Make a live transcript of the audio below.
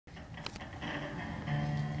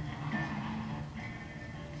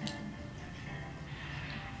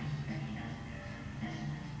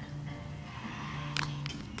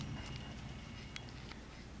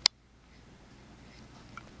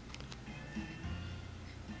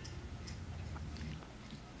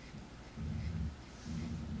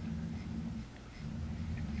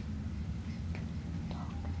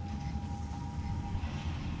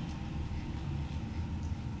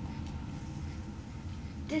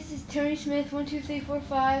this is Tony Smith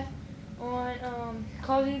 12345 on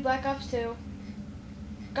Call of Duty Black Ops 2.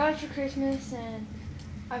 Got it for Christmas and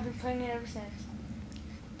I've been playing it ever since.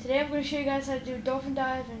 Today I'm going to show you guys how to do a dolphin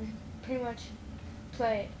dive and pretty much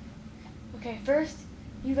play it. Okay, first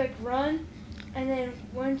you run, and then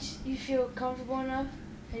once you feel comfortable enough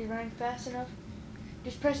and you're running fast enough,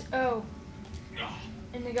 just press O,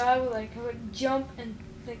 and the guy will he'll jump and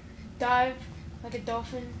dive like a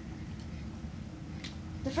dolphin.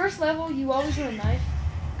 The first level you always want a knife,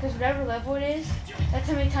 because whatever level it is, that's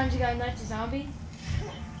how many times you gotta knife the zombie.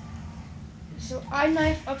 So I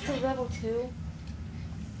knife up to level 2,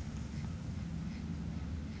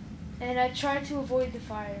 and I try to avoid the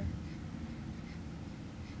fire.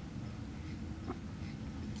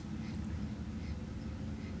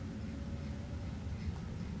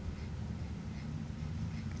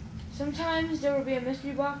 Sometimes there will be a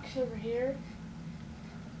mystery box over here,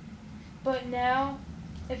 but now,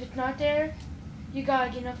 if it's not there, you gotta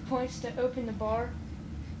get enough points to open the bar.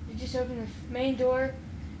 You just open the main door,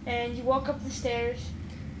 and you walk up the stairs,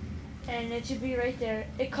 and it should be right there.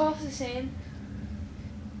 It costs the same,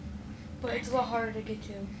 but it's a lot harder to get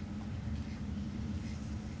to.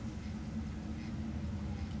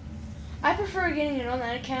 I prefer getting an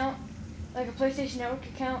online account, like a PlayStation Network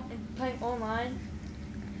account, and playing online.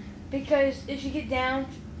 Because if you get down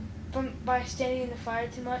by standing in the fire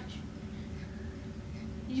too much,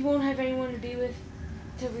 you won't have anyone to be with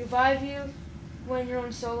to revive you when you're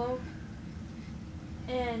on solo.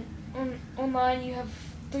 And online you have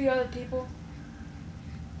 3 other people.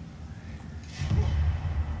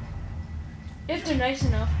 If they're nice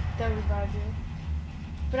enough, they'll revive you.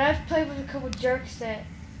 But I've played with a couple jerks that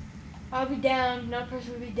I'll be down, another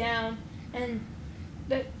person will be down, and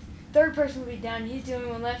the third person will be down. He's the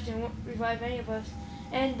only one left and won't revive any of us.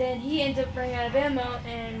 And then he ends up running out of ammo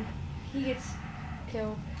and he gets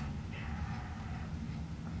killed.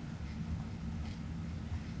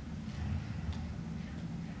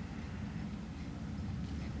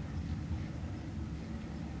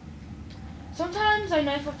 Sometimes I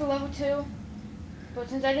knife up to level 2, but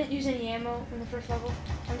since I didn't use any ammo in the first level,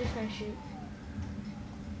 I'm just going to shoot.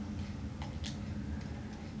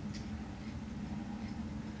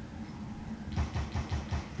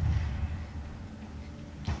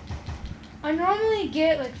 I normally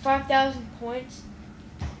get 5,000 points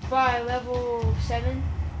by level 7.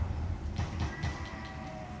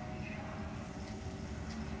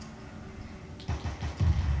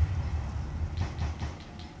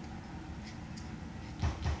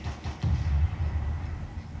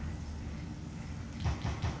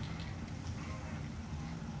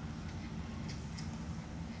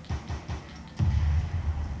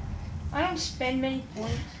 I don't spend many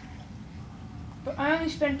points. But I only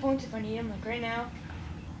spend points if I need them. Like right now,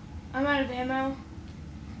 I'm out of ammo.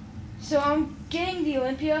 So I'm getting the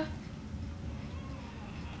Olympia,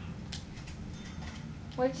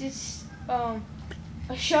 which is a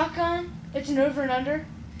shotgun. It's an over and under.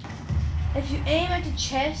 If you aim at the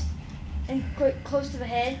chest and click close to the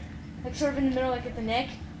head, sort of in the middle, at the neck,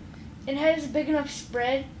 it has a big enough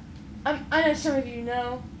spread. I know some of you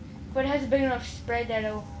know, but it has a big enough spread that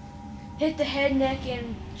it'll hit the head, neck,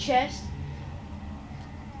 and chest.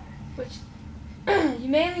 Which you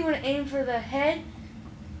mainly want to aim for the head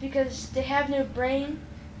because they have no brain.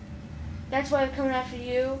 That's why they're coming after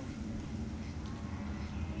you.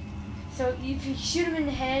 So if you shoot them in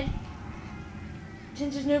the head,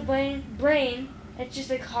 since there's no brain, it's just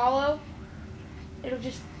hollow, it'll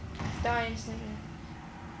just die instantly.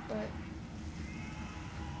 But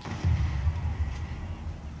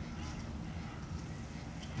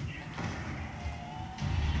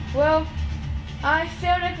well, I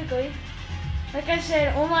failed epically. Like I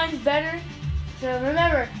said, online's better. So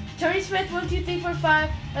remember, Tony Smith 12345.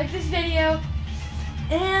 Like this video,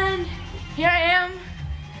 and here I am.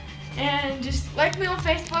 And just like me on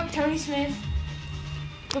Facebook, Tony Smith.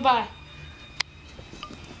 Goodbye.